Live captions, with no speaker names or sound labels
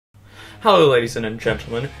Hello ladies and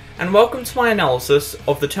gentlemen, and welcome to my analysis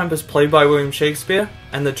of the Tempest play by William Shakespeare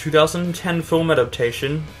and the 2010 film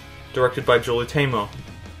adaptation directed by Julie Taymor.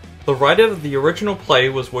 The writer of the original play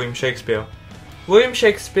was William Shakespeare. William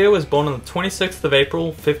Shakespeare was born on the 26th of April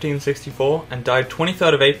 1564 and died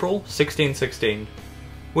 23rd of April 1616.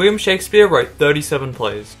 William Shakespeare wrote 37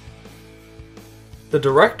 plays. The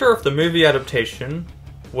director of the movie adaptation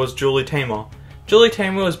was Julie Taymor. Julie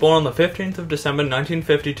Taymor was born on the 15th of December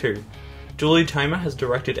 1952. Julie Taymor has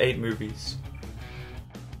directed 8 movies.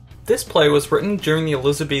 This play was written during the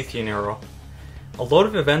Elizabethan era. A lot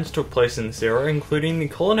of events took place in this era, including the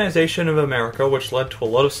colonization of America, which led to a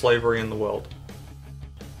lot of slavery in the world.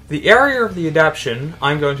 The area of the adaptation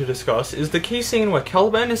I'm going to discuss is the key scene where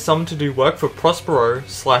Caliban is summoned to do work for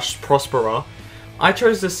Prospero/Prosperer. I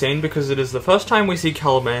chose this scene because it is the first time we see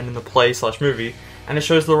Caliban in the play/movie, and it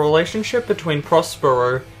shows the relationship between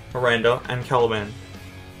Prospero, Miranda, and Caliban.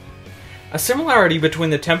 A similarity between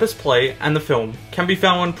the Tempest play and the film can be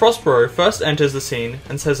found when Prospero first enters the scene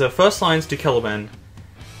and says her first lines to Caliban.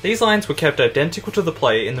 These lines were kept identical to the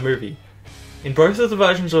play in the movie. In both of the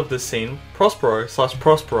versions of this scene,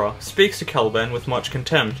 Prospero/Prosperer speaks to Caliban with much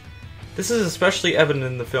contempt. This is especially evident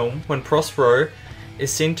in the film when Prospero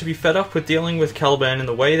is seen to be fed up with dealing with Caliban in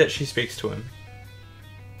the way that she speaks to him.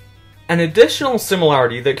 An additional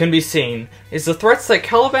similarity that can be seen is the threats that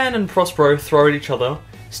Caliban and Prospero throw at each other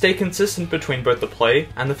stay consistent between both the play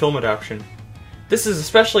and the film adaptation. This is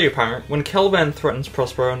especially apparent when Caliban threatens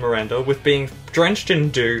Prospero and Miranda with being drenched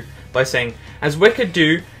in dew by saying, "As wicked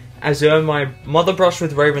dew as ere my mother brushed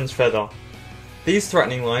with raven's feather." These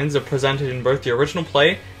threatening lines are presented in both the original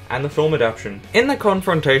play and the film adaptation. In the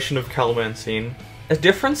confrontation of Caliban scene, a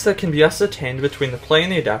difference that can be ascertained between the play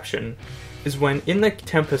and the adaptation is when in the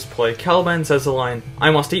Tempest play Caliban says the line, "I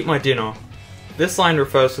must eat my dinner." This line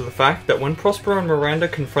refers to the fact that when Prospero and Miranda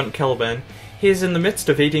confront Caliban, he is in the midst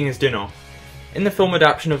of eating his dinner. In the film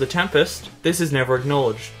adaptation of The Tempest, this is never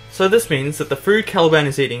acknowledged. So this means that the food Caliban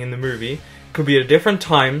is eating in the movie could be at a different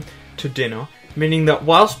time to dinner, meaning that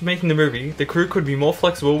whilst making the movie, the crew could be more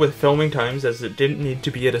flexible with filming times as it didn't need to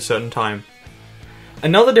be at a certain time.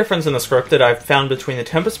 Another difference in the script that I've found between the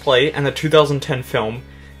Tempest play and the 2010 film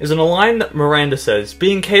is in a line that Miranda says,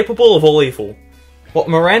 "being capable of all evil." What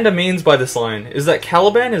Miranda means by this line is that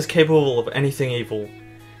Caliban is capable of anything evil.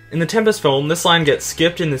 In the Tempest film, this line gets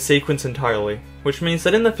skipped in the sequence entirely, which means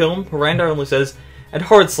that in the film, Miranda only says,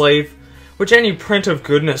 "Abhorred slave, which any print of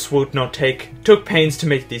goodness would not take, took pains to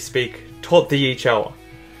make thee speak, taught thee each hour,"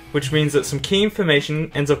 which means that some key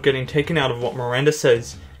information ends up getting taken out of what Miranda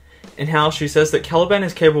says, and how she says that Caliban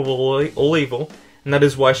is capable of all evil, and that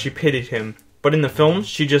is why she pitied him. But in the film,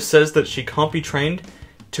 she just says that she can't be trained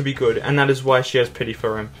to be good, and that is why she has pity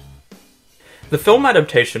for him. The film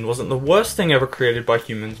adaptation wasn't the worst thing ever created by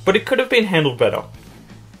humans, but it could have been handled better.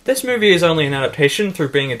 This movie is only an adaptation through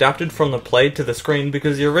being adapted from the play to the screen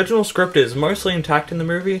because the original script is mostly intact in the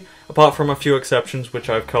movie, apart from a few exceptions which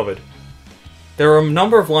I've covered. There are a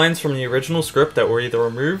number of lines from the original script that were either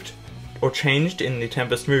removed or changed in the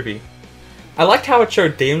Tempest movie. I liked how it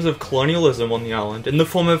showed themes of colonialism on the island in the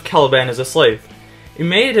form of Caliban as a slave. It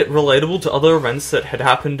made it relatable to other events that had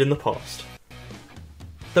happened in the past.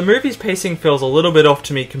 The movie's pacing feels a little bit off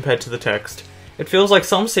to me compared to the text. It feels like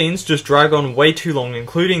some scenes just drag on way too long,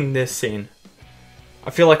 including this scene. I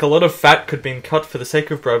feel like a lot of fat could have been cut for the sake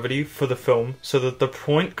of brevity for the film, so that the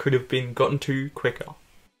point could have been gotten to quicker.